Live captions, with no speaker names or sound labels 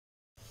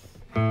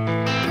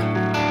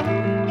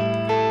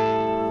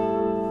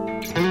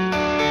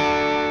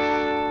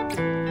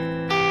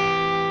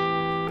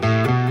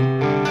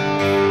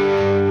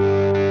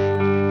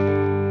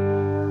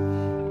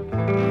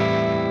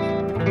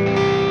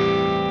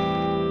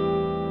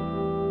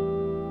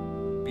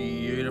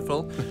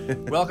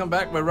beautiful. Welcome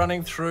back. We're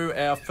running through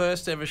our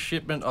first ever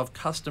shipment of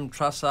custom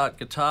Trussart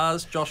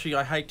guitars. Joshy,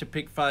 I hate to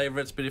pick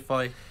favourites, but if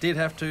I did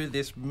have to,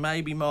 this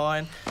may be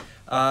mine.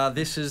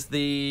 This is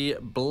the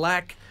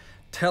black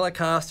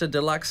SteelCaster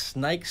Deluxe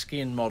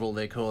Snakeskin model,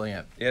 they're calling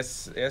it.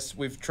 Yes,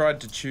 we've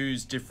tried to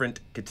choose different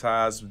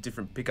guitars with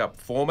different pickup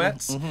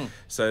formats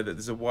so that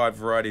there's a wide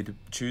variety to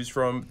choose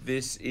from.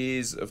 This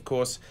is, of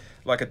course,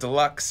 like a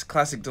deluxe,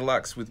 classic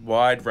deluxe with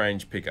wide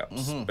range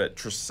pickups, but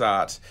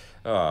Trussart,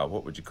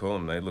 what would you call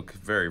them? They look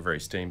very, very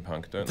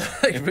steampunk, don't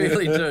they? They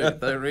really do.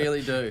 They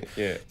really do.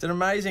 Yeah. It's an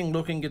amazing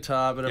looking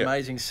guitar, but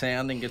amazing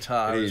sounding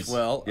guitar as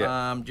well.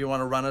 Yep. Do you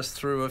want to run us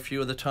through a few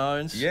of the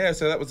tones? Yeah,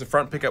 so that was the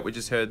front pickup we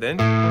just heard then.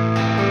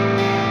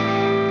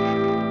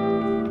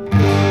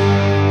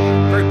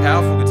 Very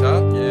powerful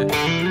guitar. Yeah.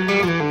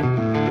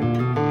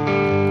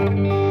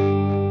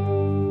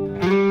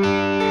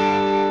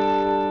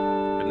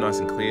 But nice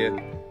and clear.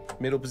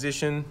 Middle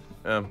position.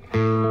 And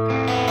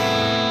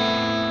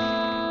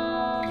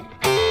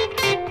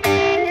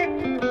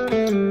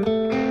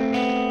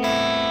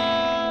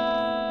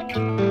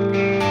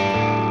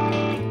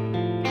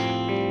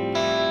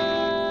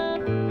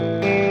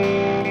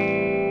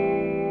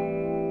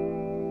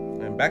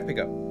back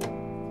pickup.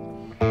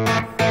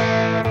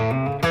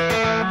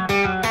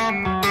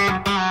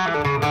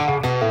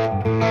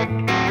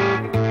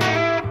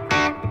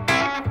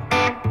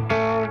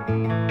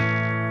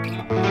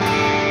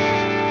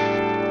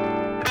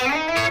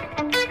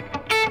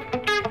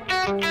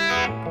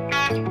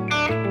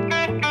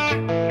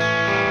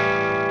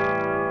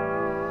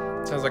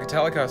 Sounds like a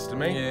SteelCaster to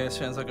me. Yeah,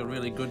 sounds like a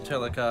really good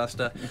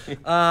Telecaster.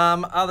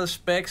 Other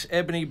specs,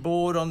 ebony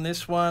board on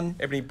this one.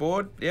 Ebony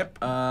board, yep.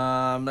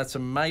 That's a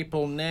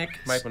maple neck.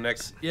 Maple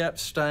necks. Yep,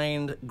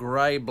 stained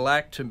grey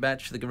black to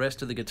match the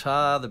rest of the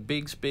guitar. The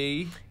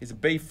Bigsby Is a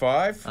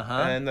B5,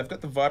 and they've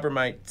got the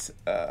Vibramate.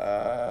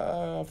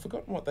 I've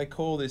forgotten what they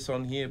call this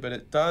on here, but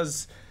it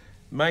does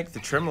make the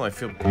tremolo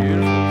feel beautiful.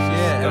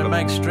 Yeah, and it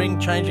makes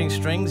changing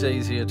strings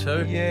easier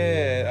too.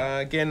 Yeah,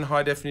 again,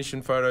 high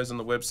definition photos on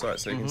the website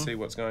so you can see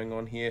what's going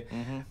on here.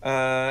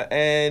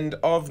 And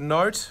of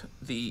note,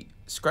 the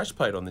scratch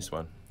plate on this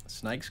one.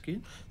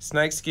 Snakeskin?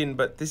 Snakeskin,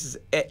 but this is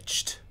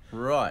etched.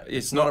 Right,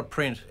 it's not a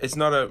print. It's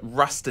not a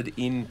rusted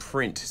in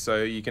print,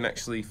 so you can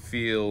actually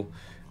feel.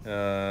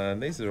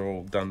 These are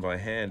all done by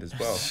hand as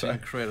well. So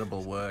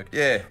incredible work.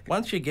 Yeah.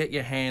 Once you get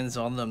your hands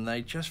on them,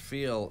 they just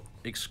feel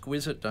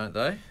exquisite, don't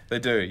they? They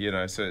do, you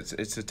know. So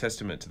it's a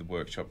testament to the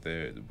workshop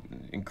there.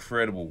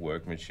 Incredible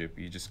workmanship.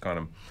 You just kind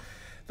of,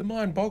 the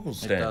mind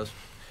boggles down. It does.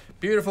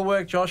 Beautiful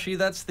work, Joshy.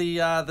 That's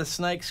the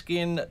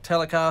Snakeskin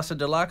Telecaster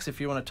Deluxe. If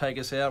you want to take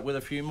us out with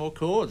a few more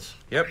chords.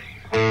 Yep.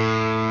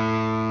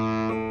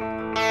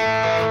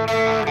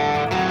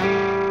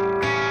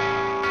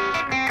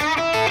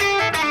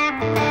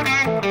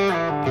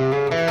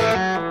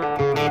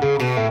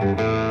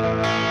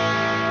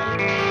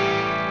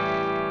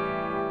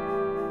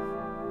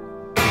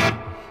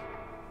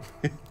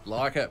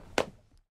 Like it.